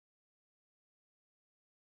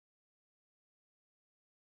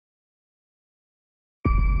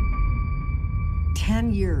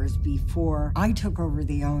10 years before I took over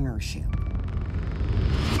the ownership.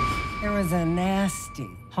 There was a nasty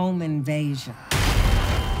home invasion.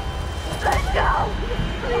 Let's go!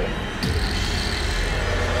 Please.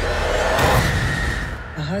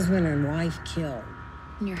 A husband and wife killed.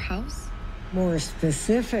 In your house? More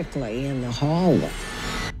specifically, in the hallway.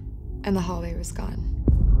 And the hallway was gone.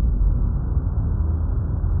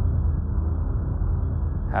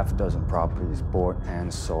 Half a dozen properties bought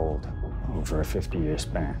and sold over a 50-year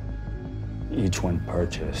span. Each one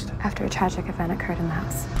purchased After a tragic event occurred in the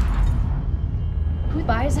house. Who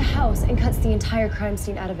buys a house and cuts the entire crime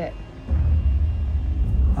scene out of it?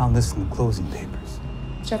 Found this in the closing papers.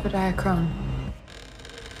 Jebediah Crone.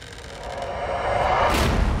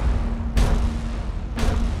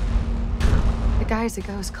 The guy's a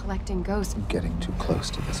ghost collecting ghosts. I'm getting too close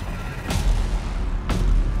to this one.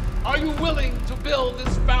 Are you willing to build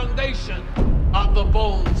this foundation on the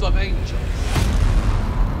bones of angels?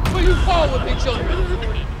 Will you fall with me, children?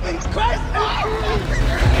 Please, Christ, no!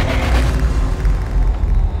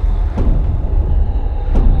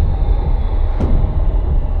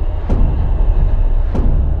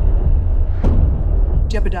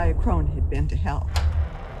 Jebediah Crone had been to hell,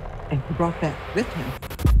 and he brought back with him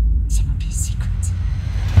some of his secrets.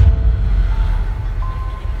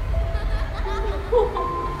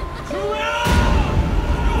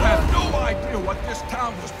 You have no idea what this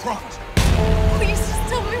town was promised. Please just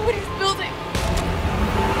tell me what he's building.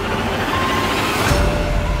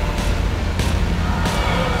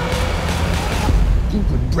 You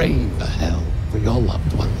would brave a hell for your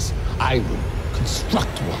loved ones. I would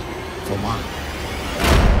construct one for mine.